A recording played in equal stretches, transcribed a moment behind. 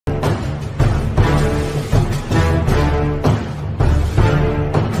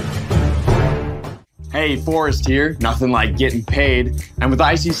Hey, Forrest here. Nothing like getting paid. And with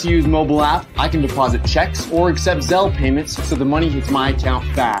ICCU's mobile app, I can deposit checks or accept Zelle payments so the money hits my account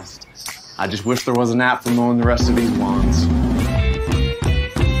fast. I just wish there was an app for mowing the rest of these lawns.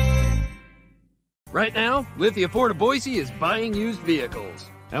 Right now, Lithia Ford of Boise is buying used vehicles.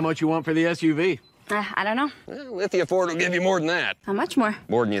 How much you want for the SUV? I don't know. Well, Lithia Ford will give you more than that. How much more?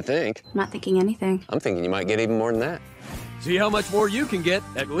 More than you think. I'm not thinking anything. I'm thinking you might get even more than that. See how much more you can get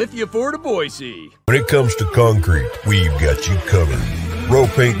at Lithia Ford of Boise. When it comes to concrete, we've got you covered.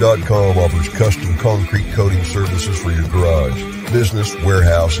 RowPaint.com offers custom concrete coating services for your garage, business,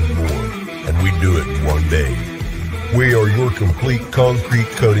 warehouse, and more. And we do it in one day. We are your complete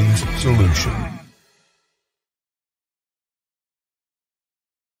concrete coatings solution.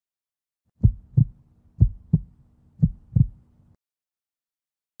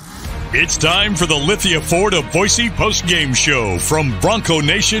 It's time for the Lithia Ford of Boise Postgame Show from Bronco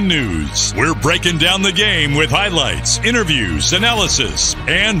Nation News. We're breaking down the game with highlights, interviews, analysis,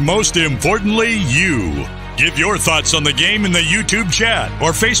 and most importantly, you. Give your thoughts on the game in the YouTube chat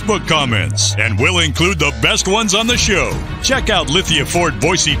or Facebook comments, and we'll include the best ones on the show. Check out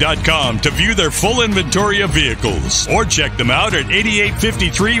LithiaFordBoise.com to view their full inventory of vehicles, or check them out at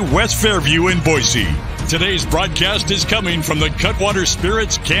 8853 West Fairview in Boise. Today's broadcast is coming from the Cutwater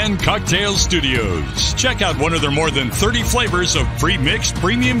Spirits Canned Cocktail Studios. Check out one of their more than 30 flavors of pre-mixed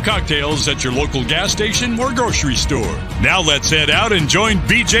premium cocktails at your local gas station or grocery store. Now let's head out and join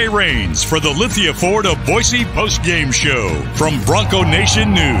BJ Rains for the Lithia Ford of Boise Post-Game Show from Bronco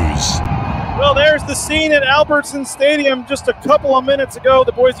Nation News. Well, there's the scene at Albertson Stadium just a couple of minutes ago.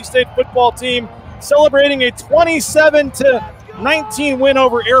 The Boise State football team celebrating a 27-19 win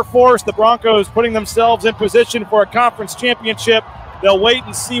over Air Force. The Broncos putting themselves in position for a conference championship. They'll wait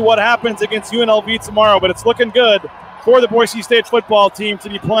and see what happens against UNLV tomorrow, but it's looking good for the Boise State football team to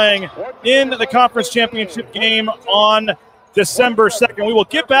be playing in the conference championship game on December 2nd. We will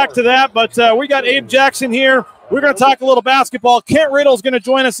get back to that, but we got Abe Jackson here. We're going to talk a little basketball. Kent Riddle's going to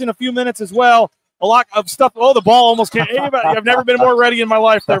join us in a few minutes as well. A lot of stuff. Oh, the ball almost came. I've never been more ready in my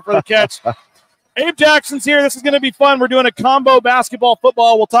life there for the catch. Abe Jackson's here. This is going to be fun. We're doing a combo basketball,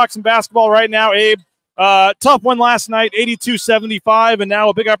 football. We'll talk some basketball right now, Abe. Tough one last night, 82-75, and now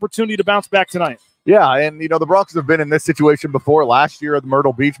a big opportunity to bounce back tonight. Yeah, and, the Broncos have been in this situation before. Last year at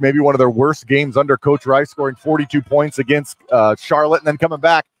Myrtle Beach, maybe one of their worst games under Coach Rice, scoring 42 points against Charlotte and then coming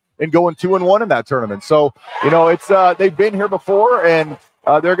back and going 2-1 in that tournament. So, it's they've been here before, and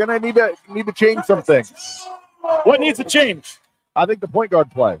they're going to need to change some things. What needs to change? I think the point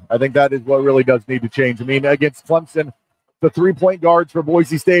guard play. I think that is what really does need to change. I mean, against Clemson, the 3-point guards for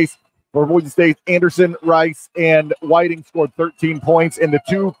Boise State, Anderson, Rice, and Whiting scored 13 points, and the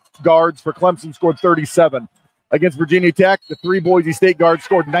 2 guards for Clemson scored 37. Against Virginia Tech, the 3 Boise State guards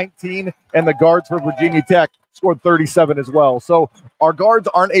scored 19, and the guards for Virginia Tech scored 37 as well. So our guards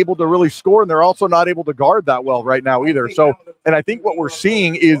aren't able to really score, and they're also not able to guard that well right now either. So, and I think what we're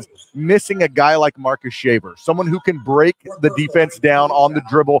seeing is missing a guy like Marcus Shaver, someone who can break the defense down on the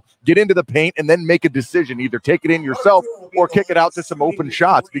dribble, get into the paint, and then make a decision, either take it in yourself or kick it out to some open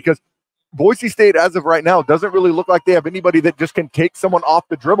shots, because Boise State, as of right now, doesn't really look like they have anybody that just can take someone off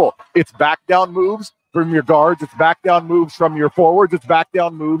the dribble. It's back down moves from your guards. It's back down moves from your forwards. It's back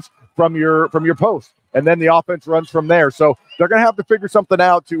down moves from your post. And then the offense runs from there. So they're going to have to figure something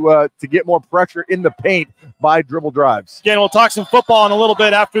out to get more pressure in the paint by dribble drives. Again, we'll talk some football in a little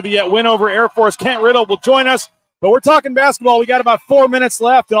bit after the win over Air Force. Kent Riddle will join us. But we're talking basketball. We got about 4 minutes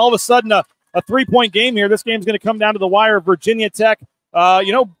left, and all of a sudden a 3-point game here. This game's going to come down to the wire. Virginia Tech,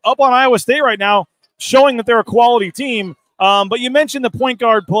 up on Iowa State right now, showing that they're a quality team. But you mentioned the point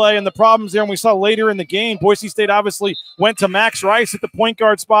guard play and the problems there, and we saw later in the game, Boise State obviously went to Max Rice at the point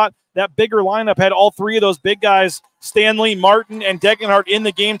guard spot. That bigger lineup had all 3 of those big guys, Stanley, Martin, and Degenhardt, in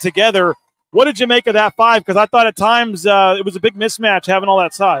the game together. What did you make of that 5? Because I thought at times it was a big mismatch having all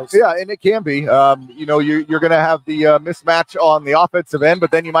that size. Yeah, and it can be. You're going to have the mismatch on the offensive end,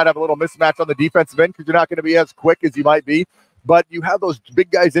 but then you might have a little mismatch on the defensive end because you're not going to be as quick as you might be. But you have those big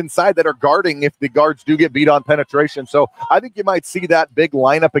guys inside that are guarding if the guards do get beat on penetration. So I think you might see that big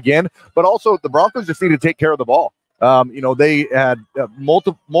lineup again. But also the Broncos just need to take care of the ball. They had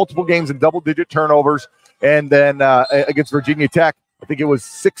multiple games in double-digit turnovers. And then against Virginia Tech, I think it was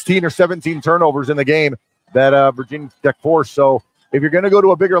 16 or 17 turnovers in the game that Virginia Tech forced. So if you're going to go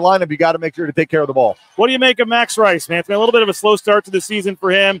to a bigger lineup, you got to make sure to take care of the ball. What do you make of Max Rice, man? It's been a little bit of a slow start to the season for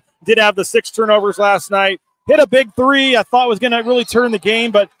him. Did have the 6 turnovers last night. Hit a big 3 I thought was going to really turn the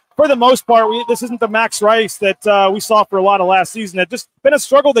game, but for the most part, this isn't the Max Rice that we saw for a lot of last season. It's just been a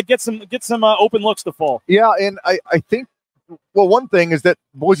struggle to get some open looks to fall. Yeah, and I think Well, one thing is that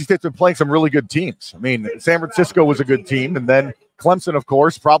Boise State's been playing some really good teams. I mean, San Francisco was a good team, and then Clemson, of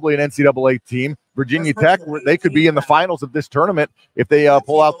course, probably an NCAA team. Virginia Tech, they could be in the finals of this tournament if they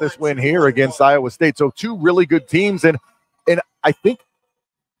pull out this win here against Iowa State. So two really good teams, and I think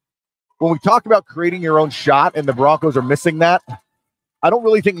when we talk about creating your own shot and the Broncos are missing that, I don't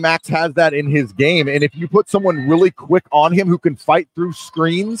really think Max has that in his game. And if you put someone really quick on him who can fight through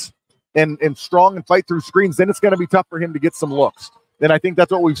screens and strong and fight through screens, then it's going to be tough for him to get some looks. And I think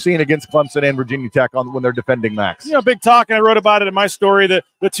that's what we've seen against Clemson and Virginia Tech when they're defending Max. You know, big talk, and I wrote about it in my story, the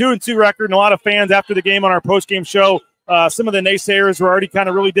 2-2 record, and a lot of fans after the game on our postgame show, some of the naysayers were already kind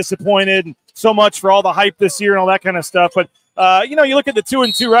of really disappointed, and so much for all the hype this year and all that kind of stuff. But, you know, you look at the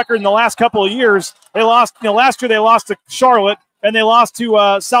 2-2 record in the last couple of years, they lost, you know, last year they lost to Charlotte, and they lost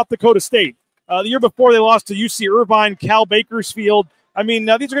to South Dakota State. The year before, they lost to UC Irvine, Cal Bakersfield. I mean,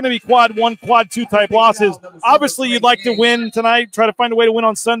 these are going to be quad 1, quad 2 type losses. Obviously, you'd like to win tonight, try to find a way to win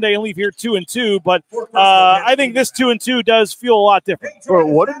on Sunday and leave here 2-2. But I think this 2-2 does feel a lot different. Well,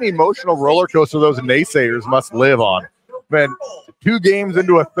 what an emotional roller coaster those naysayers must live on. Man, 2 games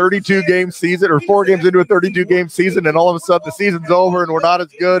into a 32-game season, or 4 games into a 32-game season, and all of a sudden the season's over and we're not as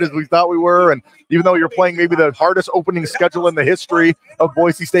good as we thought we were. And even though you're playing maybe the hardest opening schedule in the history of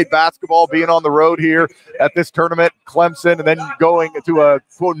Boise State basketball, being on the road here at this tournament, Clemson, and then going to a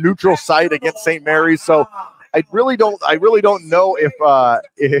quote neutral site against St. Mary's. So I really don't know if I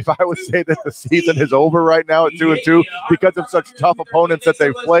would say that the season is over right now at 2-2 because of such tough opponents that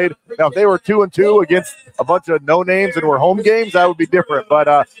they've played. Now, if they were 2-2 against a bunch of no names and were home games, that would be different.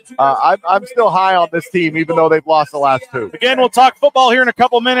 But I'm still high on this team, even though they've lost the last 2. Again, we'll talk football here in a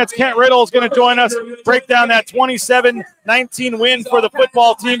couple minutes. Kent Riddle is going to join us, break down that 27-19 win for the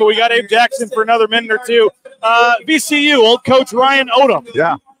football team. But we got Abe Jackson for another minute or two. VCU, old coach Ryan Odom.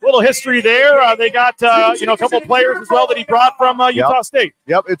 Yeah. Little history there. They got you know, a couple players as well that he brought from Utah State.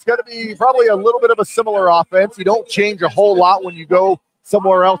 Yep, it's going to be probably a little bit of a similar offense. You don't change a whole lot when you go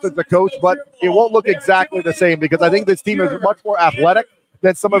somewhere else as a coach, but it won't look exactly the same because I think this team is much more athletic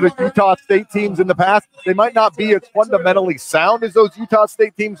than some of the Utah State teams in the past. They might not be as fundamentally sound as those Utah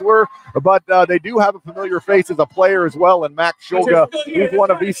State teams were, but they do have a familiar face as a player as well. And Max Shulga, who's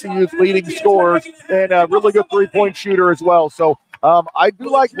one of VCU's leading scorers and a really good three-point shooter as well. So I do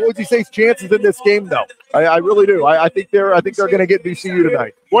like Boise State's chances in this game, though. I really do. I think they're going to get VCU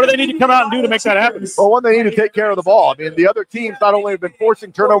tonight. What do they need to come out and do to make that happen? Well, one, they need to take care of the ball. I mean, the other teams not only have been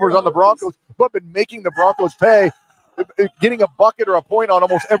forcing turnovers on the Broncos, but been making the Broncos pay, getting a bucket or a point on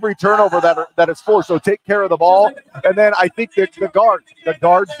almost every turnover that is forced. So take care of the ball. And then I think that the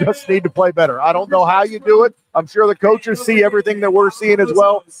guards just need to play better. I don't know how you do it. I'm sure the coaches see everything that we're seeing as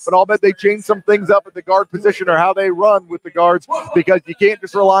well, but I'll bet they change some things up at the guard position or how they run with the guards, because you can't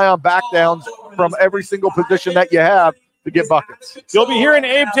just rely on back downs from every single position that you have to get buckets. You'll be hearing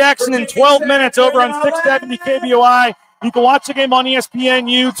Abe Jackson in 12 minutes over on 670 KBOI. You can watch the game on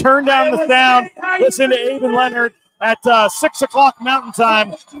ESPNU, turn down the sound, listen to Abe and Leonard at 6 o'clock Mountain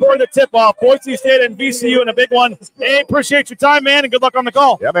Time for the tip-off. Boise State and VCU in a big one. Abe, appreciate your time, man, and good luck on the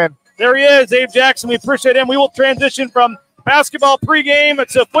call. Yeah, man. There he is, Abe Jackson. We appreciate him. We will transition from basketball pregame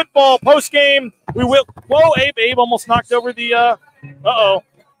to football postgame. We will. Whoa, Abe almost knocked over the.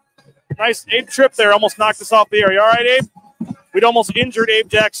 Nice Abe trip there. Almost knocked us off the air. You all right, Abe? We'd almost injured Abe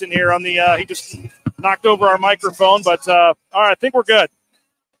Jackson here on the. He just knocked over our microphone, but all right, I think we're good.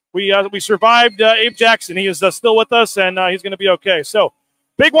 We survived Abe Jackson. He is still with us, and he's going to be okay. So,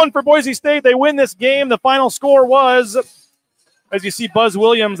 big one for Boise State. They win this game. The final score was, as you see Buzz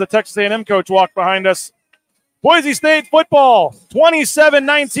Williams, the Texas A&M coach, walk behind us, Boise State football,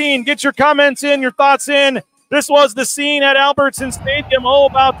 27-19. Get your comments in, your thoughts in. This was the scene at Albertson Stadium,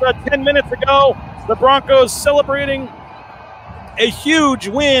 about 10 minutes ago. The Broncos celebrating a huge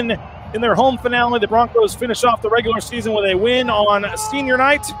win in their home finale. The Broncos finish off the regular season with a win on senior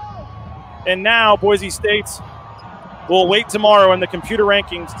night. And now Boise State will wait tomorrow in the computer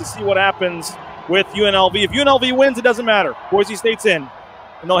rankings to see what happens with UNLV. If UNLV wins, it doesn't matter. Boise State's in.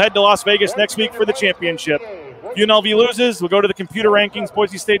 And they'll head to Las Vegas next week for the championship. If UNLV loses, we'll go to the computer rankings.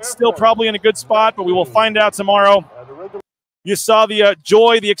 Boise State's still probably in a good spot, but we will find out tomorrow. You saw the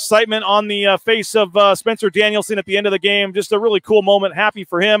joy, the excitement on the face of Spencer Danielson at the end of the game. Just a really cool moment. Happy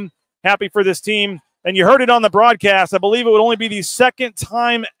for him. Happy for this team. And you heard it on the broadcast. I believe it would only be the second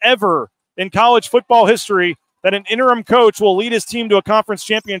time ever in college football history that an interim coach will lead his team to a conference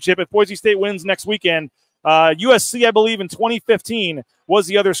championship if Boise State wins next weekend. USC, I believe, in 2015 was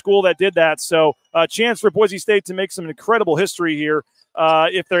the other school that did that. So a chance for Boise State to make some incredible history here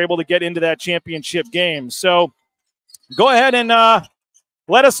if they're able to get into that championship game. So go ahead and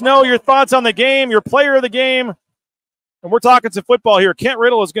let us know your thoughts on the game, your player of the game, And we're talking some football here. Kent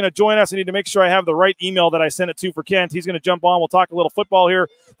Riddle is going to join us. I need to make sure I have the right email that I sent it to for Kent. He's going to jump on. We'll talk a little football here.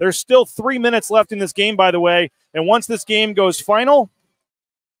 There's still 3 minutes left in this game, by the way. And once this game goes final,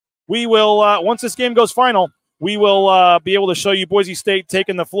 we will be able to show you Boise State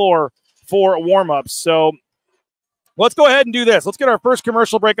taking the floor for warm-ups. So let's go ahead and do this. Let's get our first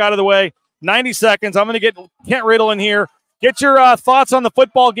commercial break out of the way. 90 seconds. I'm going to get Kent Riddle in here. Get your thoughts on the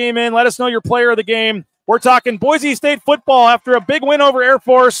football game in. Let us know your player of the game. We're talking Boise State football after a big win over Air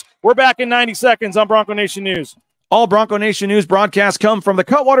Force. We're back in 90 seconds on Bronco Nation News. All Bronco Nation News broadcasts come from the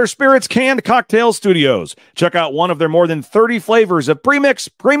Cutwater Spirits Canned Cocktail Studios. Check out one of their more than 30 flavors of premix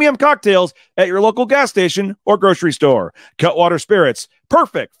premium cocktails at your local gas station or grocery store. Cutwater Spirits,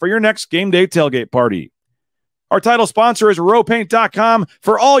 perfect for your next game day tailgate party. Our title sponsor is rowpaint.com.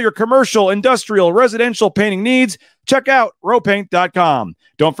 For all your commercial, industrial, residential painting needs, check out rowpaint.com.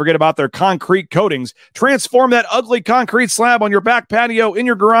 Don't forget about their concrete coatings. Transform that ugly concrete slab on your back patio in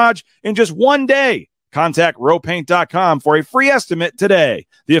your garage in just one day. Contact rowpaint.com for a free estimate today.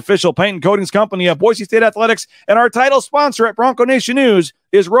 The official paint and coatings company of Boise State Athletics, and our title sponsor at Bronco Nation News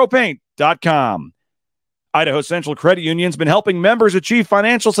is rowpaint.com. Idaho Central Credit Union's been helping members achieve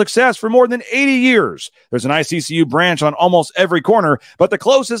financial success for more than 80 years. There's an ICCU branch on almost every corner, but the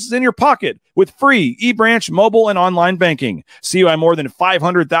closest is in your pocket with free eBranch mobile and online banking. See why more than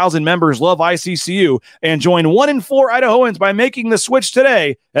 500,000 members love ICCU and join 1 in 4 Idahoans by making the switch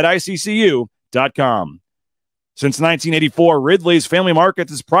today at ICCU.com. Since 1984, Ridley's Family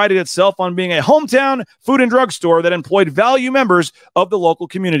Markets has prided itself on being a hometown food and drug store that employed value members of the local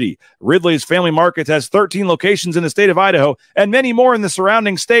community. Ridley's Family Markets has 13 locations in the state of Idaho and many more in the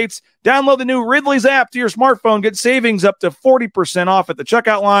surrounding states. Download the new Ridley's app to your smartphone, get savings up to 40% off at the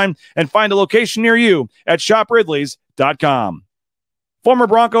checkout line, and find a location near you at shopridleys.com. Former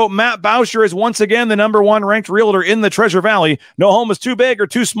Bronco Matt Bauscher is once again the #1 ranked realtor in the Treasure Valley. No home is too big or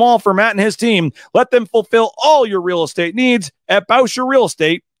too small for Matt and his team. Let them fulfill all your real estate needs at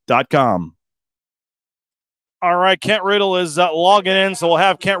BauscherRealEstate.com. All right, Kent Riddle is logging in, so we'll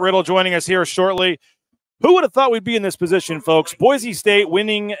have Kent Riddle joining us here shortly. Who would have thought we'd be in this position, folks? Boise State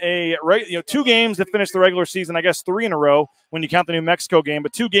winning 2 games to finish the regular season, I guess 3 in a row when you count the New Mexico game,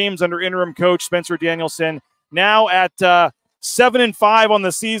 but 2 games under interim coach Spencer Danielson. Now at 7-5 on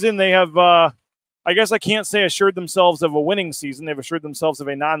the season. They have, I guess I can't say assured themselves of a winning season. They've assured themselves of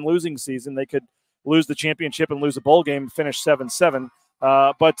a non-losing season. They could lose the championship and lose a bowl game, finish 7-7.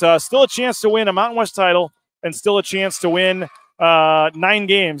 But still a chance to win a Mountain West title and still a chance to win 9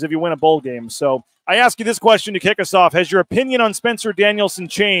 games if you win a bowl game. So I ask you this question to kick us off. Has your opinion on Spencer Danielson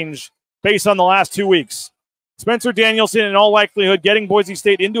changed based on the last 2 weeks? Spencer Danielson, in all likelihood, getting Boise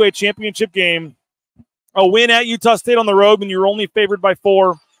State into a championship game, a win at Utah State on the road when you were only favored by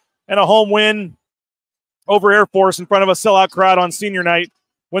 4, and a home win over Air Force in front of a sellout crowd on senior night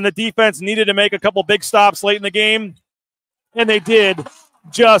when the defense needed to make a couple big stops late in the game, and they did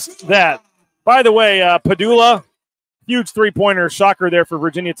just that. By the way, Padula, huge three-pointer, shocker there for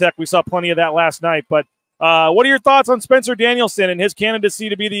Virginia Tech. We saw plenty of that last night. But what are your thoughts on Spencer Danielson and his candidacy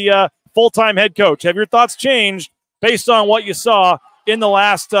to be the full-time head coach? Have your thoughts changed based on what you saw in the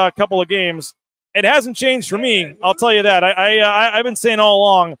last couple of games? It hasn't changed for me, I'll tell you that. I've been saying all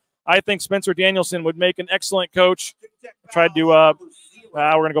along, I think Spencer Danielson would make an excellent coach. Tried to we're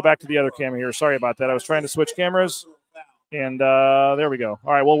going to go back to the other camera here. Sorry about that. I was trying to switch cameras, and there we go.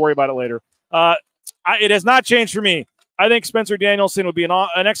 All right, we'll worry about it later. It has not changed for me. I think Spencer Danielson would be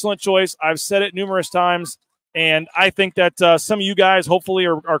an excellent choice. I've said it numerous times, and I think that some of you guys hopefully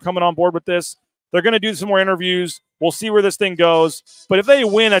are coming on board with this. They're going to do some more interviews. We'll see where this thing goes. But if they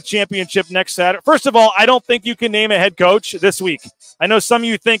win a championship next Saturday, first of all, I don't think you can name a head coach this week. I know some of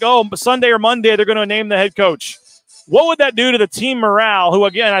you think, Sunday or Monday they're going to name the head coach. What would that do to the team morale, who,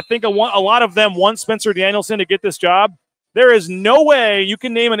 again, I think a lot of them want Spencer Danielson to get this job? There is no way you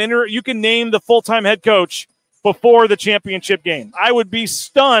can name the full-time head coach before the championship game. I would be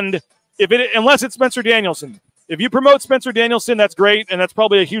stunned unless it's Spencer Danielson. If you promote Spencer Danielson, that's great, and that's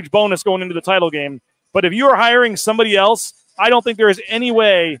probably a huge bonus going into the title game. But if you are hiring somebody else, I don't think there is any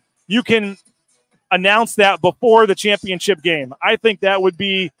way you can announce that before the championship game. I think that would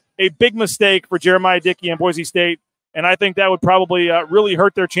be a big mistake for Jeremiah Dickey and Boise State, and I think that would probably really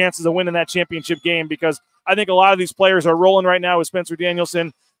hurt their chances of winning that championship game, because I think a lot of these players are rolling right now with Spencer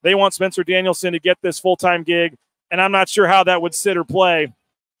Danielson. They want Spencer Danielson to get this full-time gig, and I'm not sure how that would sit or play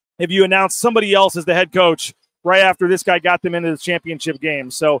if you announce somebody else as the head coach right after this guy got them into the championship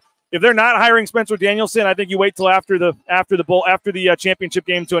game. So if they're not hiring Spencer Danielson, I think you wait till after the championship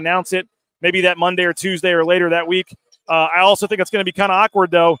game to announce it, maybe that Monday or Tuesday or later that week. I also think it's going to be kind of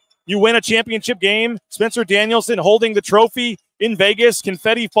awkward, though. You win a championship game, Spencer Danielson holding the trophy in Vegas,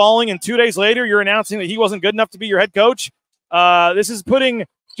 confetti falling, and 2 days later you're announcing that he wasn't good enough to be your head coach. This is putting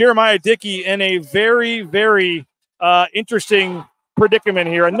Jeremiah Dickey in a very, very interesting predicament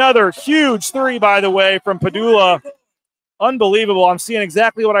here. Another huge three, by the way, from Padula. Unbelievable. I'm seeing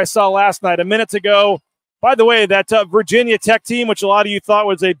exactly what I saw last night, a minute ago. By the way, that Virginia Tech team, which a lot of you thought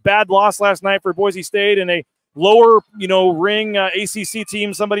was a bad loss last night for Boise State and a lower, ring ACC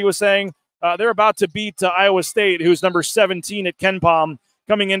team, somebody was saying, they're about to beat Iowa State, who's number 17 at KenPom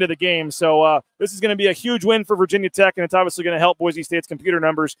coming into the game. So this is going to be a huge win for Virginia Tech, and it's obviously going to help Boise State's computer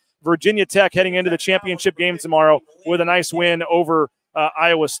numbers. Virginia Tech heading into the championship game tomorrow with a nice win over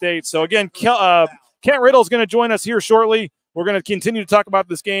Iowa State. So, again, Kent Riddle is going to join us here shortly. We're going to continue to talk about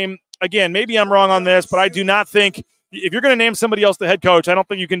this game. Again, maybe I'm wrong on this, but I do not think if you're going to name somebody else the head coach, I don't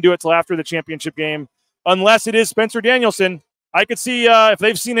think you can do it till after the championship game, unless it is Spencer Danielson. I could see if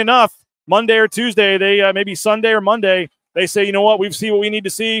they've seen enough Monday or Tuesday, they maybe Sunday or Monday, they say, you know what, we've seen what we need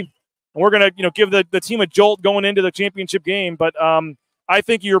to see, and we're going to give the team a jolt going into the championship game. But I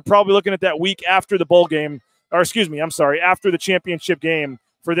think you're probably looking at that week after the bowl game, or after the championship game,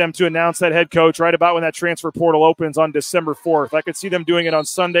 for them to announce that head coach right about when that transfer portal opens on December 4th. I could see them doing it on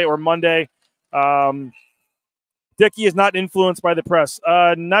Sunday or Monday. Dickey is not influenced by the press.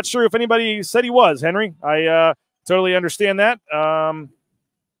 Not sure if anybody said he was, Henry. I totally understand that.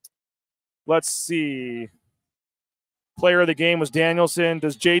 Let's see. Player of the game was Danielson.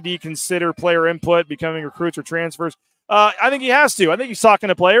 Does JD consider player input becoming recruits or transfers? I think he has to. I think he's talking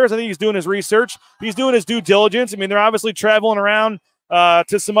to players. I think he's doing his research. He's doing his due diligence. I mean, they're obviously traveling around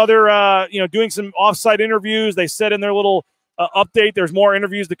to some other, doing some off-site interviews. They said in their little update there's more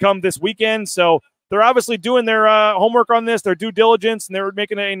interviews to come this weekend. So they're obviously doing their homework on this, their due diligence, and they're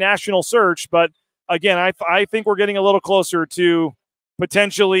making a national search. But, again, I think we're getting a little closer to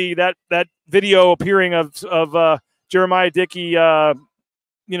potentially that video appearing of Jeremiah Dickey,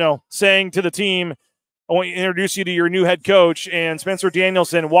 saying to the team, I want to introduce you to your new head coach, and Spencer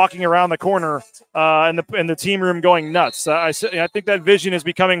Danielson walking around the corner in the team room going nuts. I think that vision is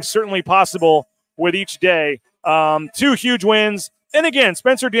becoming certainly possible with each day. 2 huge wins. And again,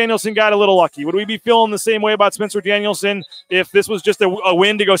 Spencer Danielson got a little lucky. Would we be feeling the same way about Spencer Danielson if this was just a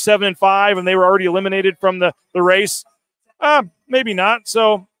win to go 7-5 and they were already eliminated from the race? Maybe not.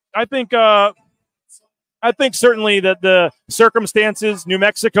 So I think certainly that the circumstances, New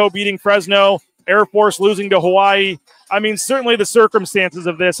Mexico beating Fresno, Air Force losing to Hawaii, I mean, certainly the circumstances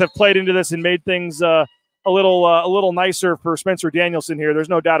of this have played into this and made things a little nicer for Spencer Danielson here. There's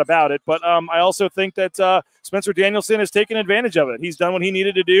no doubt about it. But I also think that Spencer Danielson has taken advantage of it. He's done what he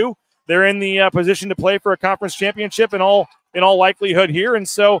needed to do. They're in the position to play for a conference championship in all likelihood here. And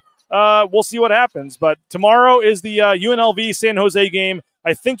so we'll see what happens. But tomorrow is the UNLV San Jose game.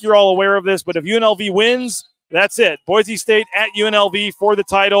 I think you're all aware of this, but if UNLV wins, that's it. Boise State at UNLV for the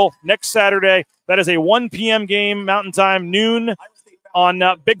title next Saturday. That is a 1 p.m. game, Mountain Time, noon on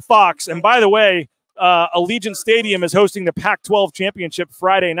Big Fox. And by the way, Allegiant Stadium is hosting the Pac-12 championship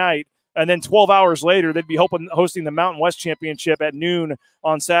Friday night, and then 12 hours later, they'd be hosting the Mountain West championship at noon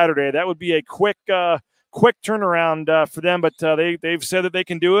on Saturday. That would be a quick turnaround for them, but they've said that they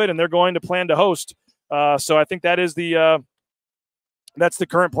can do it, and they're going to plan to host. So I think that is that's the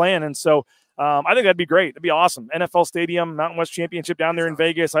current plan, and so I think that'd be great. It'd be awesome. NFL Stadium, Mountain West Championship down there in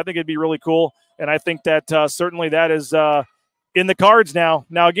Vegas. I think it'd be really cool, and I think that certainly that is in the cards now.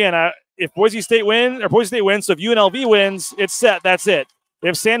 Now, again, if Boise State wins, so if UNLV wins, it's set. That's it.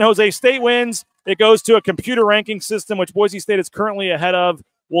 If San Jose State wins, it goes to a computer ranking system, which Boise State is currently ahead of.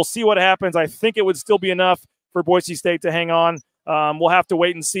 We'll see what happens. I think it would still be enough for Boise State to hang on. We'll have to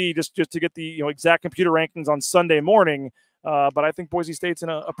wait and see just to get the exact computer rankings on Sunday morning. But I think Boise State's in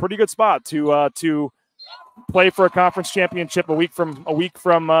a pretty good spot to play for a conference championship a week from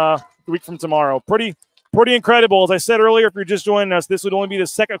tomorrow. Pretty incredible. As I said earlier, if you're just joining us, this would only be the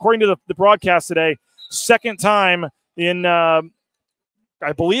second, according to the broadcast today, second time in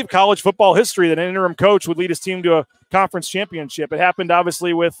I believe college football history that an interim coach would lead his team to a conference championship. It happened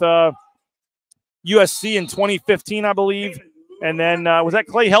obviously with USC in 2015, I believe, and then was that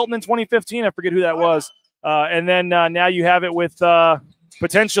Clay Helton in 2015? I forget who that was. And then now you have it with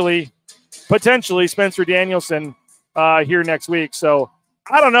potentially Spencer Danielson here next week. So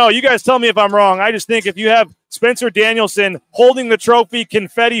I don't know. You guys tell me if I'm wrong. I just think if you have Spencer Danielson holding the trophy,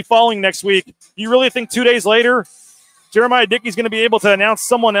 confetti falling next week, you really think 2 days later Jeremiah Dickey's going to be able to announce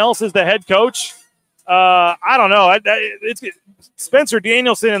someone else as the head coach? I don't know. It's Spencer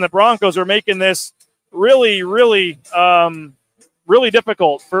Danielson and the Broncos are making this really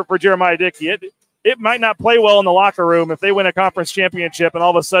difficult for Jeremiah Dickey. it might not play well in the locker room if they win a conference championship and all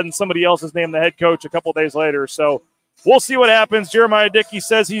of a sudden somebody else is named the head coach a couple days later. So we'll see what happens. Jeremiah Dickey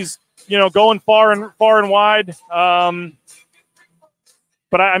says he's, going far and wide. But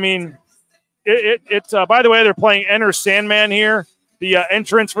I mean, it's by the way, they're playing Enter Sandman here, the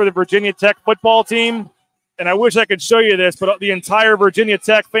entrance for the Virginia Tech football team. And I wish I could show you this, but the entire Virginia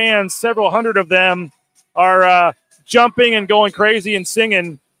Tech fans, several hundred of them, are jumping and going crazy and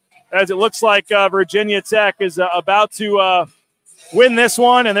singing, as it looks like Virginia Tech is about to win this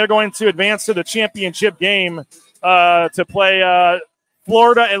one, and they're going to advance to the championship game to play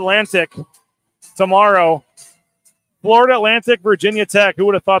Florida Atlantic tomorrow. Florida Atlantic, Virginia Tech. Who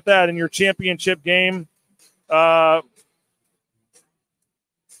would have thought that in your championship game?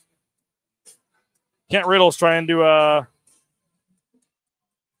 Kent Riddle's trying to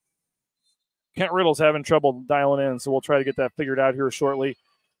Kent Riddle's having trouble dialing in, so we'll try to get that figured out here shortly.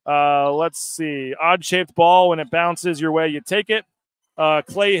 Let's see. Odd-shaped ball. When it bounces your way, you take it.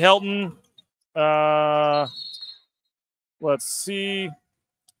 Clay Helton. Let's see.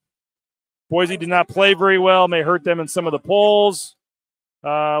 Boise did not play very well. May hurt them in some of the polls.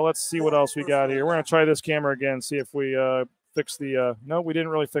 Let's see what else we got here. We're going to try this camera again, see if we fix the no, we didn't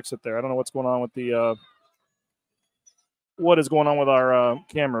really fix it there. I don't know what's going on with the what is going on with our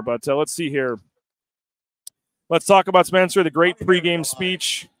camera, but let's see here. Let's talk about Spencer, the great pregame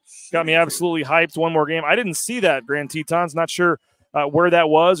speech. Got me absolutely hyped. One more game. I didn't see that, Grand Tetons. Not sure where that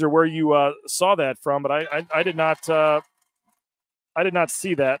was or where you saw that from, but I did not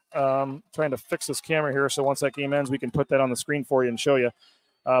see that. Trying to fix this camera here, so once that game ends, we can put that on the screen for you and show you.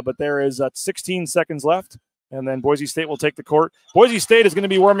 But there is 16 seconds left, and then Boise State will take the court. Boise State is going to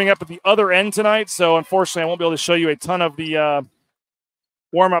be warming up at the other end tonight, so unfortunately I won't be able to show you a ton of the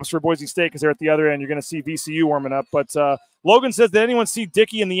warm-ups for Boise State because they're at the other end. You're going to see VCU warming up. But Logan says, did anyone see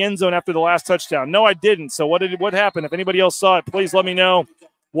Dickey in the end zone after the last touchdown? No, I didn't. So what happened? If anybody else saw it, please let me know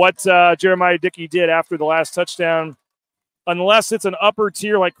what Jeremiah Dickey did after the last touchdown. Unless it's an upper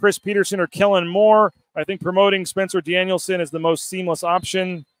tier like Chris Peterson or Kellen Moore, I think promoting Spencer Danielson is the most seamless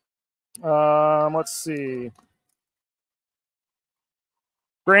option. Let's see.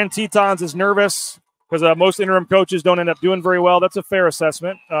 Grand Tetons is nervous because most interim coaches don't end up doing very well. That's a fair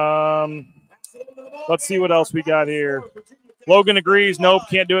assessment. Let's see what else we got here. Logan agrees. Nope,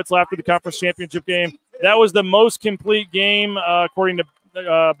 can't do it till after the conference championship game. That was the most complete game, according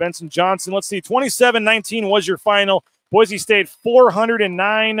to Benson Johnson. Let's see. 27-19 was your final. Boise State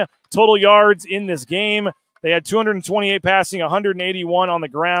 409 total yards in this game. They had 228 passing, 181 on the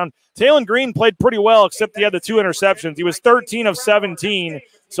ground. Talon Green played pretty well, except he had the 2 interceptions. He was 13 of 17,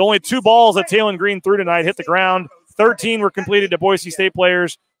 so only 2 balls that Talon Green threw tonight hit the ground. 13 were completed to Boise State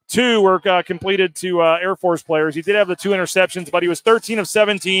players. 2 were completed to Air Force players. He did have the 2 interceptions, but he was 13 of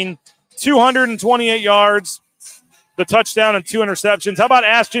 17, 228 yards, the touchdown and 2 interceptions. How about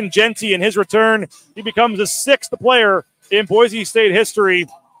Ashton Genty in his return? He becomes the 6th player in Boise State history.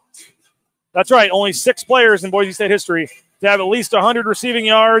 That's right, only 6 players in Boise State history to have at least 100 receiving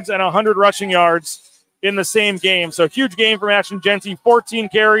yards and 100 rushing yards in the same game. So huge game from Ashton Genty, 14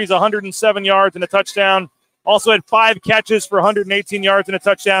 carries, 107 yards and a touchdown. Also had 5 catches for 118 yards and a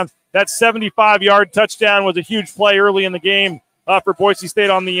touchdown. That 75-yard touchdown was a huge play early in the game for Boise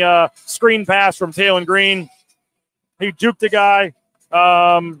State on the screen pass from Talon Green. He juked the guy.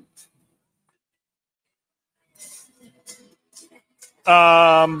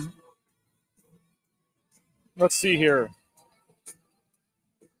 Let's see here.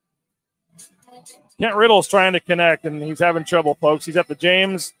 Kent Riddle's trying to connect, and he's having trouble, folks. He's at the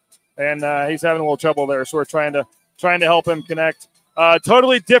James, and he's having a little trouble there, so we're trying to help him connect.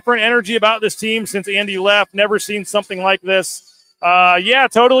 Totally different energy about this team since Andy left. Never seen something like this. Yeah,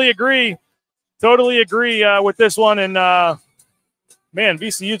 totally agree. Totally agree with this one. And, man,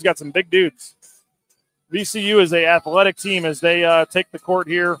 VCU's got some big dudes. VCU is an athletic team as they take the court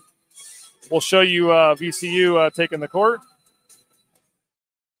here. We'll show you VCU taking the court.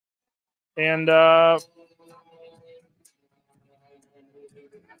 And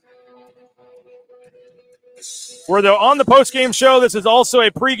we're on the post-game show. This is also a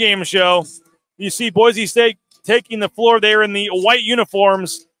pregame show. You see Boise State taking the floor there in the white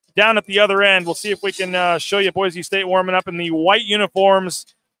uniforms down at the other end. We'll see if we can show you Boise State warming up in the white uniforms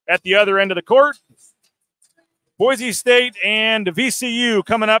at the other end of the court. Boise State and VCU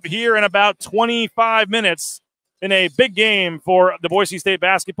coming up here in about 25 minutes in a big game for the Boise State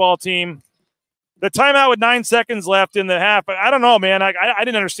basketball team. The timeout with 9 seconds left in the half. I don't know, man. I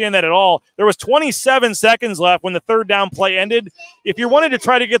didn't understand that at all. There was 27 seconds left when the third down play ended. If you wanted to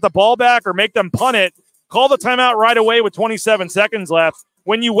try to get the ball back or make them punt it, call the timeout right away with 27 seconds left.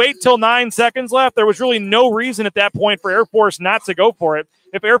 when you wait till 9 seconds left, there was really no reason at that point for Air Force not to go for it.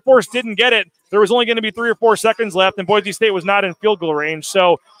 If Air Force didn't get it, there was only going to be 3 or 4 seconds left, and Boise State was not in field goal range.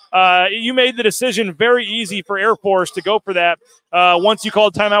 So you made the decision very easy for Air Force to go for that once you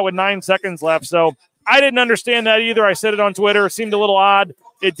called timeout with 9 seconds left. So I didn't understand that either. I said it on Twitter. It seemed a little odd.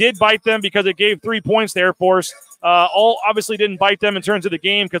 It did bite them because it gave 3 points to Air Force. All obviously didn't bite them in terms of the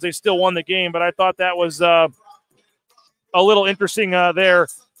game because they still won the game, but I thought that was a little interesting there.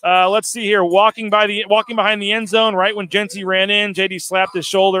 Let's see here. Walking behind the end zone right when Genty ran in. JD slapped his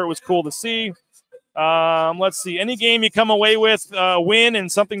shoulder. It was cool to see. Let's see. Any game you come away with win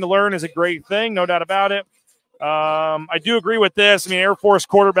and something to learn is a great thing, no doubt about it. I do agree with this. I mean, Air Force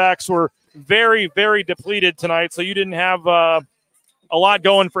quarterbacks were very, very depleted tonight, so you didn't have a lot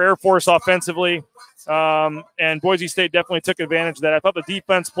going for Air Force offensively. And Boise State definitely took advantage of that. I thought the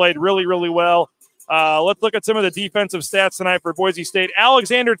defense played really, really well. Let's look at some of the defensive stats tonight for Boise State.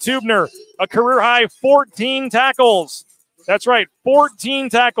 Alexander Tubner, a career-high 14 tackles. That's right, 14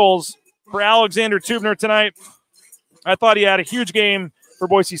 tackles for Alexander Tubner tonight. I thought he had a huge game for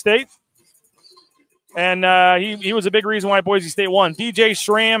Boise State. And he was a big reason why Boise State won. DJ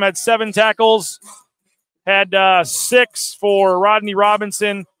Schramm had 7 tackles, had 6 for Rodney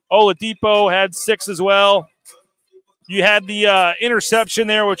Robinson. Oladipo had 6 as well. You had the interception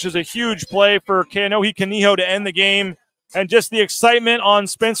there, which is a huge play for Kanohi Kaniho to end the game. And just the excitement on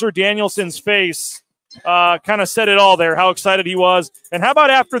Spencer Danielson's face kind of said it all there, how excited he was. And how about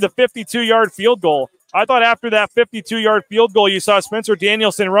after the 52-yard field goal? I thought after that 52-yard field goal, you saw Spencer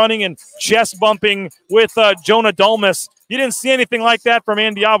Danielson running and chest bumping with Jonah Dulmus. You didn't see anything like that from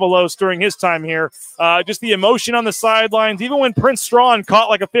Andy Avalos during his time here. Just the emotion on the sidelines. Even when Prince Strawn caught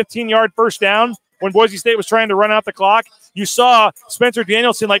like a 15-yard first down when Boise State was trying to run out the clock, you saw Spencer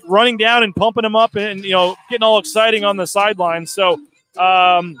Danielson like running down and pumping him up and, getting all exciting on the sidelines. So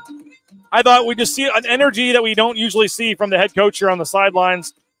I thought we just see an energy that we don't usually see from the head coach here on the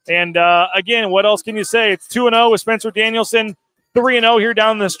sidelines. And, again, what else can you say? It's 2-0 with Spencer Danielson, 3-0 here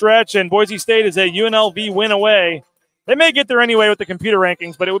down the stretch, and Boise State is a UNLV win away. They may get there anyway with the computer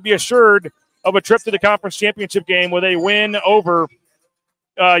rankings, but it would be assured of a trip to the conference championship game with a win over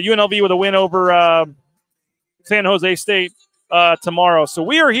UNLV with a win over San Jose State tomorrow. So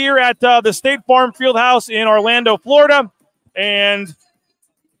we are here at the State Farm Fieldhouse in Orlando, Florida, and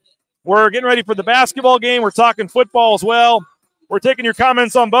we're getting ready for the basketball game. We're talking football as well. We're taking your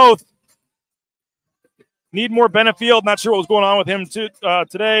comments on both. Need more Benefield. Not sure what was going on with him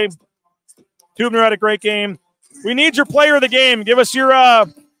today. Tubner had a great game. We need your player of the game. Give us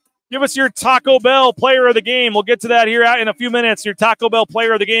your Taco Bell player of the game. We'll get to that here in a few minutes. Your Taco Bell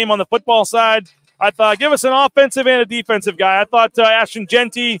player of the game on the football side. I thought give us an offensive and a defensive guy. I thought Ashton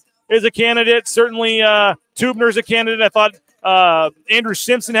Genty is a candidate. Certainly Tubner's a candidate. I thought Andrew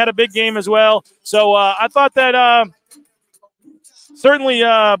Simpson had a big game as well. So I thought that certainly,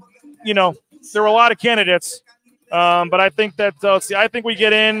 there were a lot of candidates, but I think that I think we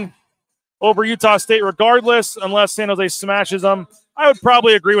get in over Utah State regardless, unless San Jose smashes them. I would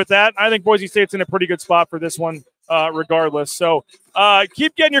probably agree with that. I think Boise State's in a pretty good spot for this one, regardless. So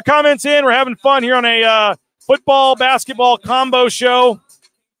keep getting your comments in. We're having fun here on a football basketball combo show.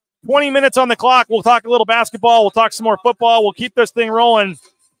 20 minutes on the clock. We'll talk a little basketball. We'll talk some more football. We'll keep this thing rolling.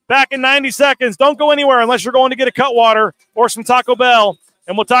 Back in 90 seconds. Don't go anywhere unless you're going to get a Cutwater or some Taco Bell.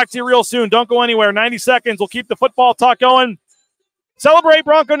 And we'll talk to you real soon. Don't go anywhere. 90 seconds. We'll keep the football talk going. Celebrate,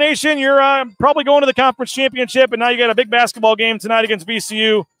 Bronco Nation. You're probably going to the conference championship, and now you got a big basketball game tonight against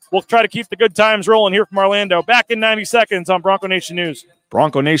VCU. We'll try to keep the good times rolling here from Orlando. Back in 90 seconds on Bronco Nation News.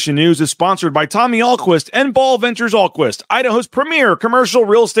 Bronco Nation News is sponsored by Tommy Alquist and Ball Ventures Alquist, Idaho's premier commercial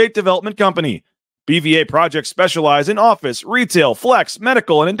real estate development company. BVA projects specialize in office, retail, flex,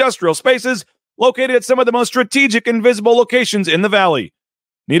 medical, and industrial spaces located at some of the most strategic and visible locations in the valley.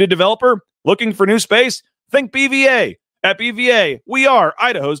 Need a developer? Looking for new space? Think BVA. At BVA, we are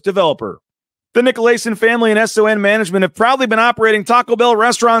Idaho's developer. The Nicolason family and SON Management have proudly been operating Taco Bell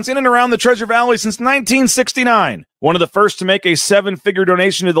restaurants in and around the Treasure Valley since 1969. One of the first to make a 7-figure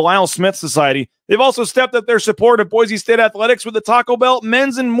donation to the Lyle Smith Society, they've also stepped up their support of Boise State athletics with the Taco Bell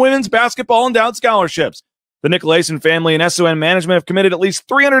men's and women's basketball endowed scholarships. The Nicolason family and SON Management have committed at least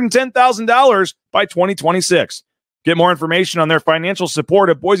 $310,000 by 2026. Get more information on their financial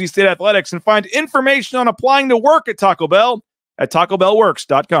support of Boise State athletics and find information on applying to work at Taco Bell at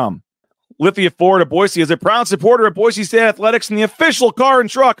TacoBellWorks.com. Lithia Ford of Boise is a proud supporter of Boise State athletics and the official car and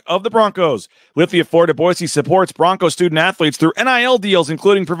truck of the Broncos. Lithia Ford of Boise supports Bronco student athletes through NIL deals,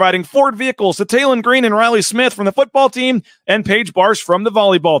 including providing Ford vehicles to Taylon Green and Riley Smith from the football team and Paige Barsh from the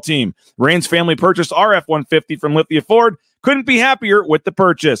volleyball team. Rain's family purchased our F-150 from Lithia Ford. Couldn't be happier with the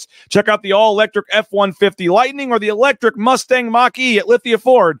purchase. Check out the all-electric F-150 Lightning or the electric Mustang Mach-E at Lithia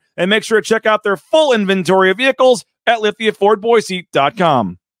Ford, and make sure to check out their full inventory of vehicles at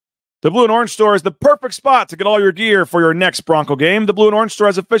lithiafordboise.com. The Blue and Orange Store is the perfect spot to get all your gear for your next Bronco game. The Blue and Orange Store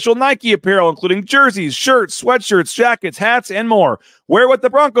has official Nike apparel, including jerseys, shirts, sweatshirts, jackets, hats, and more. Wear what the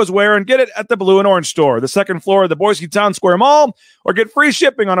Broncos wear and get it at the Blue and Orange Store, the second floor of the Boise Town Square Mall, or get free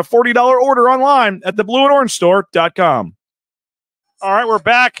shipping on a $40 order online at theblueandorangestore.com. All right, we're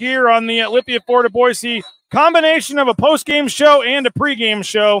back here on the Lithia Florida Boise combination of a post-game show and a pregame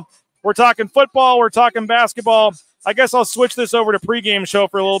show. We're talking football, we're talking basketball. I guess I'll switch this over to pregame show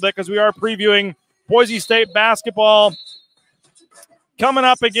for a little bit because we are previewing Boise State basketball coming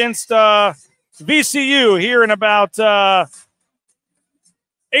up against VCU here in about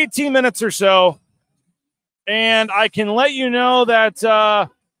 18 minutes or so. And I can let you know that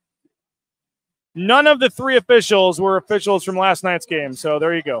none of the three officials were officials from last night's game. So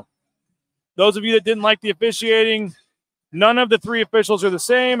there you go. Those of you that didn't like the officiating, none of the three officials are the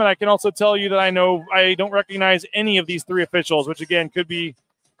same, and I can also tell you that I know I don't recognize any of these three officials, which, again, could be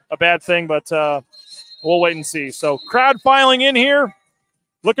a bad thing, but we'll wait and see. So crowd filing in here.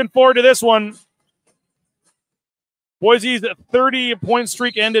 Looking forward to this one. Boise's 30-point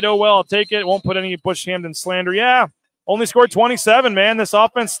streak ended. Oh, well, I'll take it. Won't put any Bush Hamden slander. Yeah, only scored 27, man. This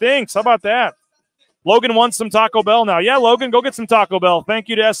offense stinks. How about that? Logan wants some Taco Bell now. Yeah, Logan, go get some Taco Bell. Thank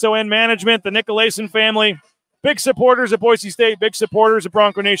you to SON Management, the Nicolason family. Big supporters of Boise State, big supporters of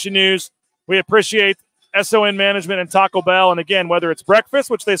Bronco Nation News. We appreciate SON Management and Taco Bell. And again, whether it's breakfast,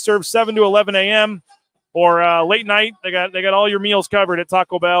 which they serve 7 to 11 a.m., or late night, they got all your meals covered at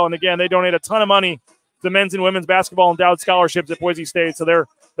Taco Bell. And again, they donate a ton of money to men's and women's basketball endowed scholarships at Boise State. So they're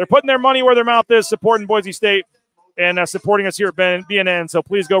putting their money where their mouth is, supporting Boise State and supporting us here at BNN. So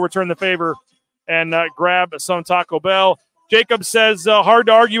please go return the favor and grab some Taco Bell. Jacob says, hard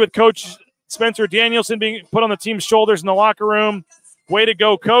to argue with Coach Spencer Danielson being put on the team's shoulders in the locker room. Way to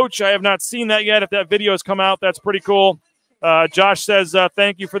go, Coach. I have not seen that yet. If that video has come out, that's pretty cool. Josh says,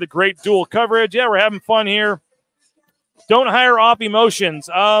 thank you for the great dual coverage. Yeah, we're having fun here. Don't hire off emotions.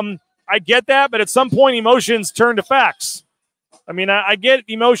 I get that, but at some point, emotions turn to facts. I mean, I get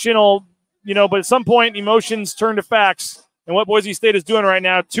emotional, but at some point, emotions turn to facts. And what Boise State is doing right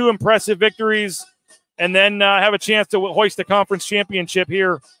now, 2 impressive victories, and then have a chance to hoist the conference championship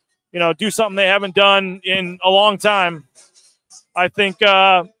here. Do something they haven't done in a long time. I think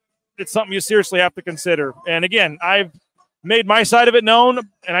it's something you seriously have to consider. And again, I've made my side of it known,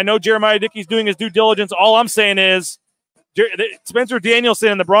 and I know Jeremiah Dickey's doing his due diligence. All I'm saying is Spencer Danielson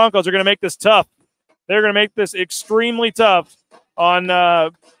and the Broncos are going to make this tough. They're going to make this extremely tough on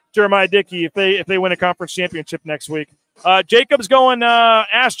Jeremiah Dickey if they win a conference championship next week. Jacob's going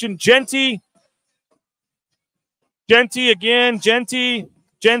Ashton Genty. Genty again.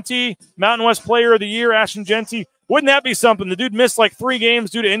 Genty, Mountain West Player of the Year, Ashton Genty. Wouldn't that be something? The dude missed like 3 games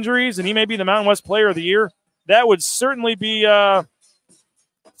due to injuries, and he may be the Mountain West Player of the Year. That would certainly be I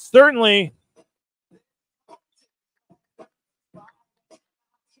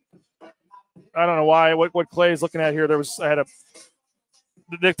don't know why. What Clay is looking at here. The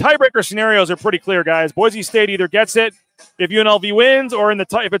tiebreaker scenarios are pretty clear, guys. Boise State either gets it if UNLV wins, or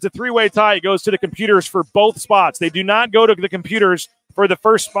if it's a 3-way tie, it goes to the computers for both spots. They do not go to the computers for the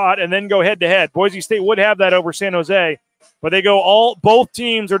first spot and then go head-to-head. Boise State would have that over San Jose, but they go both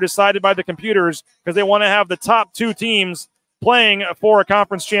teams are decided by the computers because they want to have the top 2 teams playing for a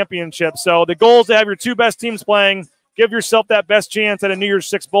conference championship. So the goal is to have your 2 best teams playing, give yourself that best chance at a New Year's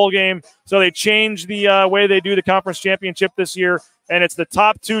Six bowl game. So they changed the way they do the conference championship this year, and it's the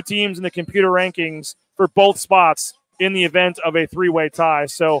top 2 teams in the computer rankings for both spots in the event of a 3-way tie.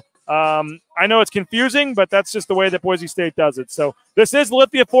 So I know it's confusing, but that's just the way that Boise State does it. So this is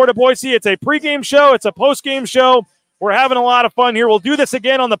Lithia Florida Boise. It's a pregame show. It's a postgame show. We're having a lot of fun here. We'll do this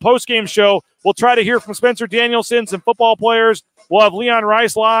again on the postgame show. We'll try to hear from Spencer Danielson, some football players. We'll have Leon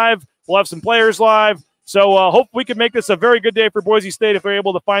Rice live. We'll have some players live. So hope we can make this a very good day for Boise State if we're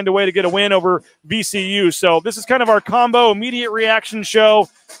able to find a way to get a win over VCU. So this is kind of our combo immediate reaction show.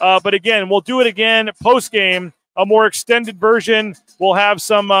 But again, we'll do it again post-game, a more extended version. We'll have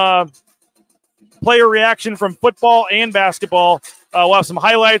some player reaction from football and basketball. We'll have some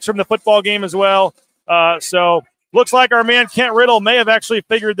highlights from the football game as well. So looks like our man Kent Riddle may have actually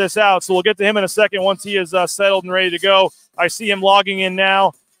figured this out. So we'll get to him in a second once he is settled and ready to go. I see him logging in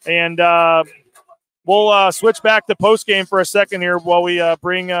now. And we'll switch back to postgame for a second here while we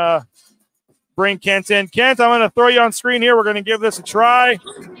bring Kent in. Kent, I'm going to throw you on screen here. We're going to give this a try.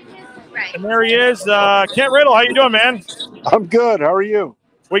 And there he is. Kent Riddle, how you doing, man? I'm good. How are you?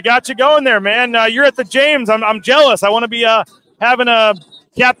 We got you going there, man. You're at the James. I'm jealous. I want to be having a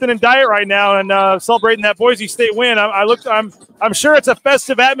captain and diet right now and celebrating that Boise State win. I'm sure it's a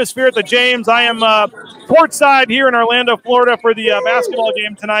festive atmosphere at the James. I am courtside here in Orlando, Florida for the basketball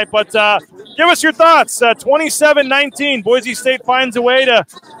game tonight. But give us your thoughts. 27-19, Boise State finds a way to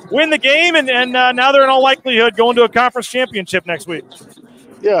win the game, and now they're in all likelihood going to a conference championship next week.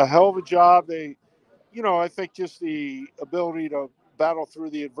 Yeah, hell of a job. They, I think just the ability to battle through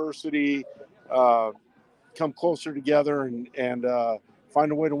the adversity, come closer together and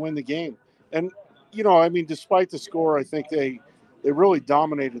find a way to win the game. And, despite the score, I think they really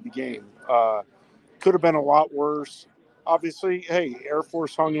dominated the game. Could have been a lot worse. Obviously, hey, Air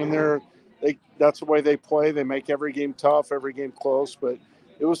Force hung in there. That's the way they play. They make every game tough, every game close. But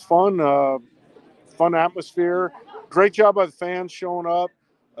it was fun, fun atmosphere. Great job by the fans showing up.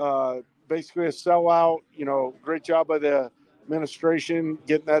 Basically a sellout. Great job by the administration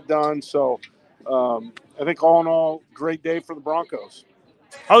getting that done. So I think all in all, great day for the Broncos.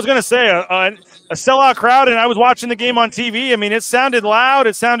 I was going to say a sellout crowd, and I was watching the game on TV. I mean, it sounded loud,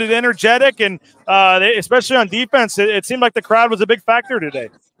 it sounded energetic, and especially on defense, it seemed like the crowd was a big factor today.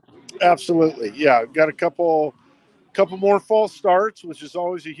 Absolutely, yeah. Got a couple more false starts, which is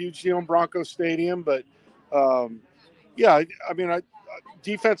always a huge deal in Bronco Stadium. But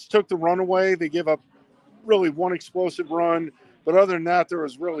defense took the run away. They give up really one explosive run, but other than that, there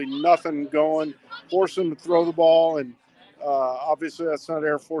was really nothing going. Forced them to throw the ball, and obviously that's not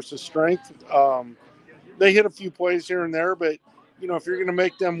Air Force's strength. They hit a few plays here and there, but if you're going to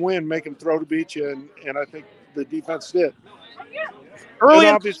make them win, make them throw to beat you, and I think the defense did. And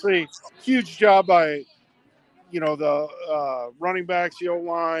obviously, huge job by the running backs, the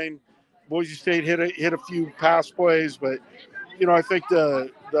O-line. Boise State hit a few pass plays, but I think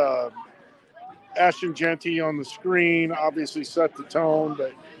the Ashton Genty on the screen obviously set the tone,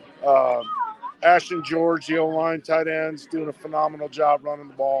 but Ashton George, the O-line, tight ends, doing a phenomenal job running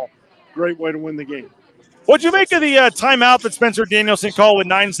the ball. Great way to win the game. What'd you make of the timeout that Spencer Danielson called with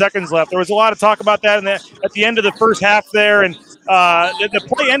 9 seconds left? There was a lot of talk about that at the end of the first half there, and the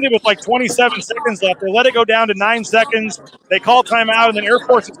play ended with like 27 seconds left. They let it go down to 9 seconds. They call timeout, and then Air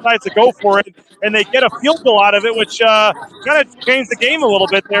Force decides to go for it, and they get a field goal out of it, which kind of changed the game a little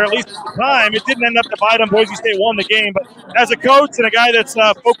bit there, at least at the time. It didn't end up dividing. Boise State won the game, but as a coach and a guy that's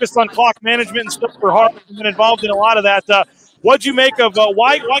focused on clock management and stuff for Harvard and been involved in a lot of that, what'd you make of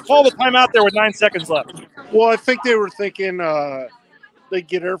why call the timeout there with 9 seconds left? Well, I think they were thinking they'd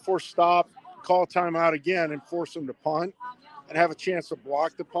get Air Force stopped, call timeout again, and force them to punt and have a chance to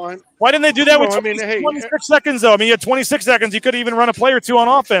block the punt. Why didn't they do that with 26 seconds, though? I mean, you had 26 seconds. You could even run a play or two on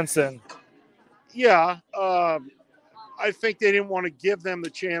offense then. Yeah. I think they didn't want to give them the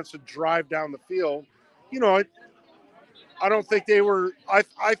chance to drive down the field. I don't think they were –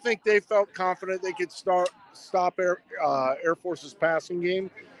 I think they felt confident they could stop Air Force's passing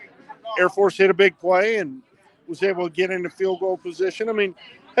game. Air Force hit a big play and was able to get into field goal position. I mean,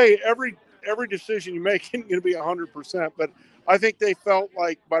 hey, every decision you make isn't going to be 100%, but I think they felt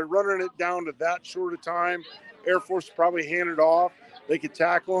like by running it down to that short a time, Air Force probably handed off. They could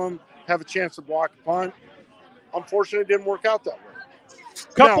tackle them, have a chance to block a punt. Unfortunately, it didn't work out that way.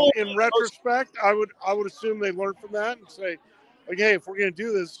 Now, in retrospect, I would assume they learned from that and say, okay, if we're going to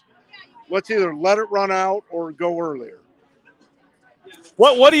do this, let's either let it run out or go earlier.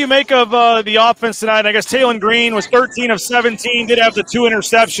 What do you make of the offense tonight? I guess Taylon Green was 13 of 17, did have the 2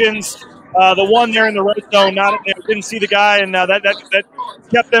 interceptions. The one there in the red zone, didn't see the guy, and that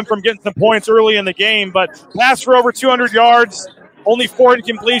kept them from getting some points early in the game. But passed for over 200 yards, only 4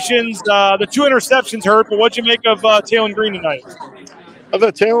 incompletions. The 2 interceptions hurt, but what'd you make of Taylon Green tonight? I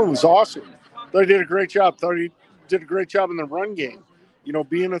thought Taylon was awesome. They did a great job. Thought he did a great job in the run game.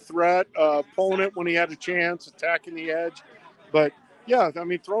 Being a threat, pulling it when he had a chance, attacking the edge. But yeah, I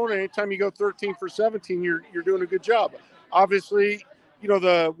mean, throwing it anytime you go 13 for 17, you're doing a good job. Obviously,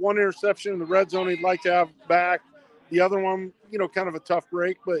 the 1 interception in the red zone he'd like to have back. The other one, kind of a tough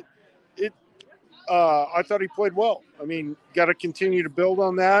break, but I thought he played well. I mean, got to continue to build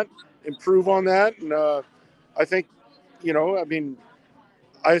on that, improve on that, and I think,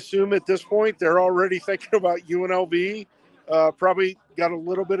 I assume at this point they're already thinking about UNLV. Probably got a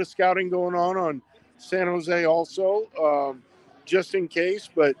little bit of scouting going on San Jose also. Just in case,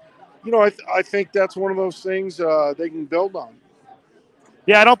 but I think that's one of those things they can build on.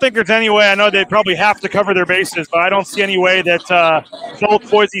 Yeah, I don't think there's any way. I know they probably have to cover their bases, but I don't see any way that both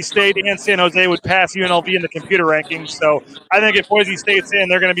Boise State and San Jose would pass UNLV in the computer rankings. So I think if Boise State's in,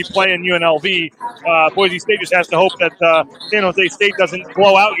 they're going to be playing UNLV. Boise State just has to hope that San Jose State doesn't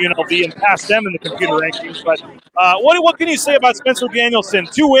blow out UNLV and pass them in the computer rankings. But what can you say about Spencer Danielson?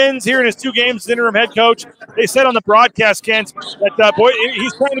 2 wins here in his 2 games as interim head coach. They said on the broadcast, Kent, that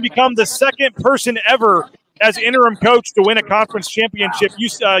he's trying to become the second person ever as interim coach to win a conference championship.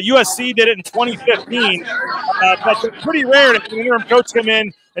 USC did it in 2015. But it's pretty rare to have an interim coach come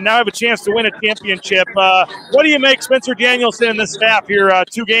in and now have a chance to win a championship. What do you make Spencer Danielson and the staff here?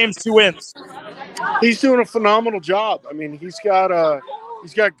 2 games, 2 wins. He's doing a phenomenal job. I mean, he's got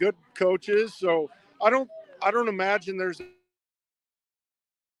good coaches. So I don't imagine there's.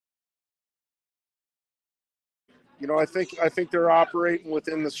 I think they're operating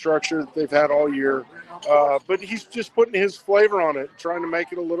within the structure that they've had all year. But he's just putting his flavor on it, trying to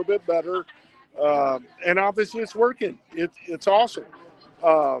make it a little bit better. And obviously it's working. It's awesome.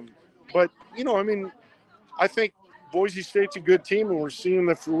 But, I think Boise State's a good team, and we're seeing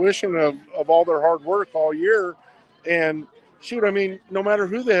the fruition of all their hard work all year. And, no matter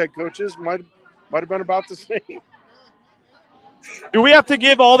who the head coach is, might have been about the same. Do we have to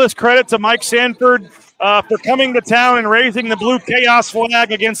give all this credit to Mike Sanford for coming to town and raising the blue chaos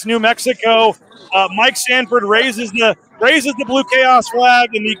flag against New Mexico? Mike Sanford raises the blue chaos flag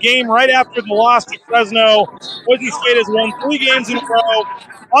in the game right after the loss to Fresno. Boise State has won 3 games in a row.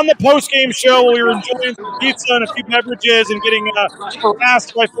 On the postgame show, we were enjoying some pizza and a few beverages and getting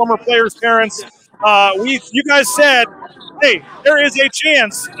harassed by former players' parents. You guys said, hey, there is a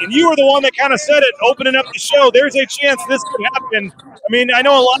chance, and you were the one that kind of said it, opening up the show, there's a chance this could happen. I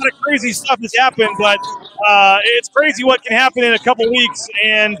know a lot of crazy stuff has happened, but it's crazy what can happen in a couple weeks,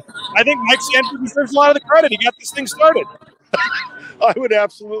 and I think Mike Sanford deserves a lot of the credit. He got this thing started. I would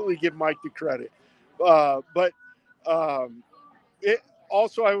absolutely give Mike the credit. But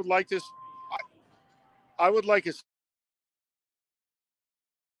also I would like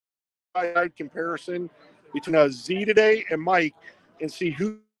a comparison between Z today and Mike and see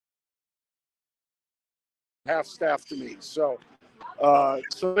who half staff to me. So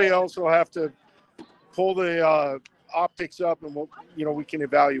somebody else will have to pull the optics up, and we can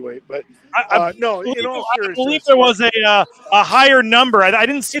evaluate. But no, in all seriousness, I believe there was a higher number. I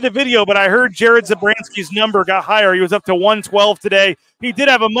didn't see the video, but I heard Jared Zabransky's number got higher. He was up to 112 today. He did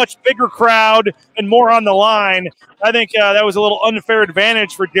have a much bigger crowd and more on the line. I think that was a little unfair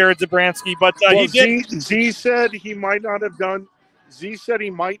advantage for Jared Zabransky, but he did. Z said he might not have done. Z said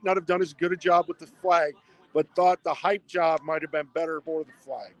he might not have done as good a job with the flag, but thought the hype job might have been better for the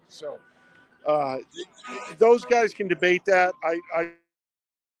flag. So those guys can debate that.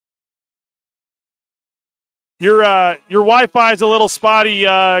 Your Wi-Fi is a little spotty,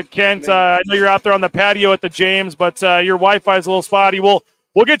 Kent. I know you're out there on the patio at the James, but your Wi-Fi is a little spotty. We'll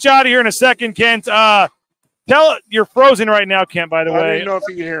get you out of here in a second, Kent. You're frozen right now, Kent. By the way, I didn't know if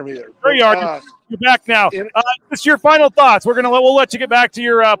you can hear me there. There you are. You're back now. Just your final thoughts. We'll let you get back to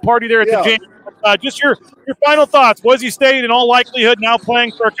your party there at the James. Just your final thoughts. Boise State, in all likelihood, now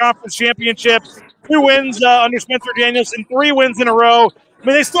playing for a conference championship. 2 wins under Spencer Danielson, 3 wins in a row.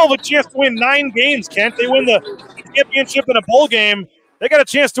 They still have a chance to win 9 games, Kent. They win the championship in a bowl game. They got a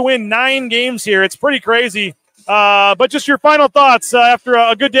chance to win 9 games here. It's pretty crazy. But just your final thoughts after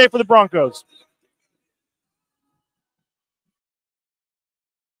a good day for the Broncos.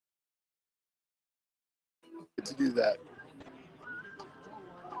 To do that.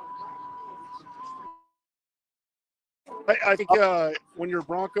 I think when you're a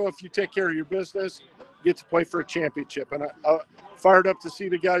Bronco, if you take care of your business, you get to play for a championship. And I fired up to see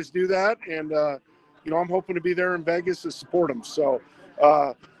the guys do that. And, I'm hoping to be there in Vegas to support them. So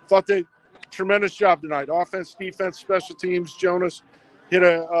thought they tremendous job tonight. Offense, defense, special teams. Jonas hit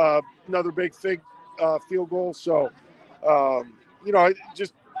another big field goal. So,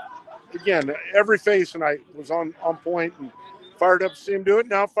 again, every face tonight was on point, and fired up to see him do it.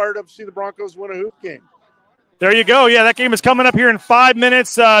 Now fired up to see the Broncos win a hoop game. There you go. Yeah, that game is coming up here in 5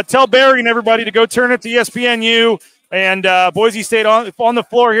 minutes. Tell Barry and everybody to go turn it to ESPNU, and Boise State on the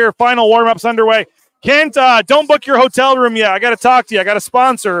floor here. Final warm-ups underway. Kent, don't book your hotel room yet. I got to talk to you. I got a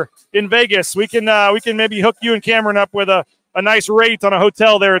sponsor in Vegas. We can maybe hook you and Cameron up with a nice rate on a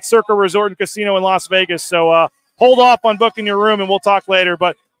hotel there at Circle Resort and Casino in Las Vegas. So hold off on booking your room, and we'll talk later.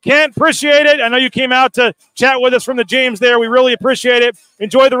 But Kent, appreciate it. I know you came out to chat with us from the James there. We really appreciate it.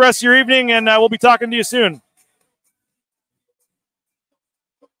 Enjoy the rest of your evening, and we'll be talking to you soon.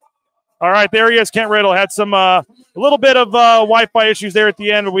 All right, there he is, Kent Riddle. Had some a little bit of Wi-Fi issues there at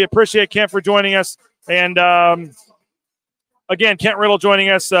the end, but we appreciate Kent for joining us. And Again, Kent Riddle joining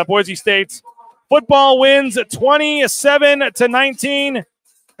us. Boise State football wins 27-19.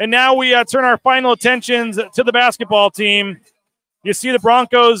 And now we turn our final attentions to the basketball team. You see the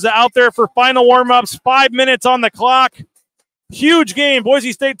Broncos out there for final warm-ups, 5 minutes on the clock. Huge game.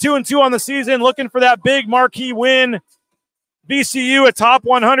 Boise State 2-2 on the season, looking for that big marquee win. VCU, a top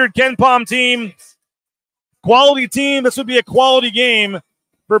 100 KenPom team. Quality team. This would be a quality game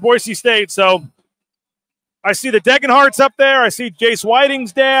for Boise State. So I see the Degenhardts up there. I see Jace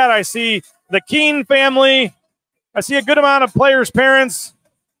Whiting's dad. I see the Keene family. I see a good amount of players' parents.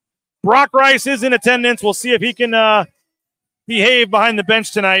 Brock Rice is in attendance. We'll see if he can behave behind the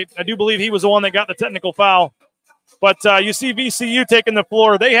bench tonight. I do believe he was the one that got the technical foul. But you see VCU taking the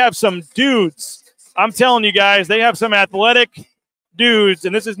floor. They have some dudes. I'm telling you guys, they have some athletic dudes,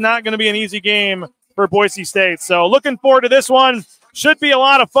 and this is not going to be an easy game for Boise State. So looking forward to this one. Should be a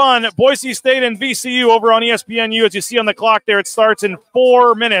lot of fun. Boise State and VCU over on ESPNU. As you see on the clock there, it starts in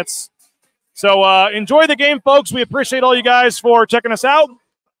 4 minutes. So enjoy the game, folks. We appreciate all you guys for checking us out.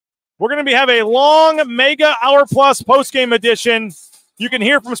 We're going to have a long mega hour-plus post-game edition. You can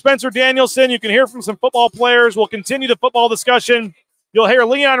hear from Spencer Danielson. You can hear from some football players. We'll continue the football discussion. You'll hear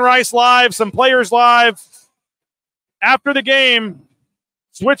Leon Rice live, some players live. After the game,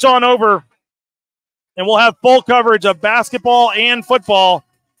 switch on over, and we'll have full coverage of basketball and football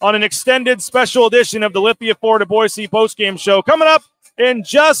on an extended special edition of the Lithia Florida Boise postgame show. Coming up in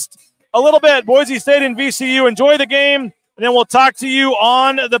just a little bit, Boise State and VCU. Enjoy the game, and then we'll talk to you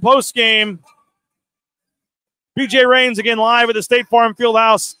on the postgame. BJ Rains again live at the State Farm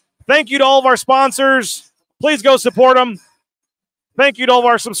Fieldhouse. Thank you to all of our sponsors. Please go support them. Thank you to all of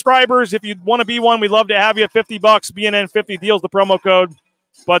our subscribers. If you want to be one, we'd love to have you. $50, BNN50 deals the promo code.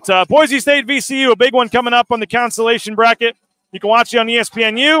 But Boise State VCU, a big one coming up on the consolation bracket. You can watch it on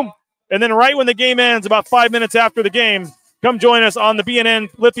ESPNU. And then right when the game ends, about 5 minutes after the game, come join us on the BNN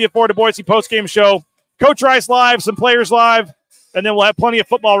Lithia Florida Boise postgame show. Coach Rice live, some players live, and then we'll have plenty of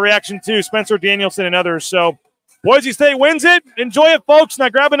football reaction too, Spencer Danielson and others. So Boise State wins it. Enjoy it, folks. Now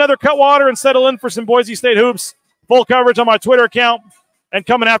grab another Cutwater and settle in for some Boise State hoops. Full coverage on my Twitter account and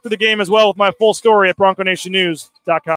coming after the game as well with my full story at BroncoNationNews.com.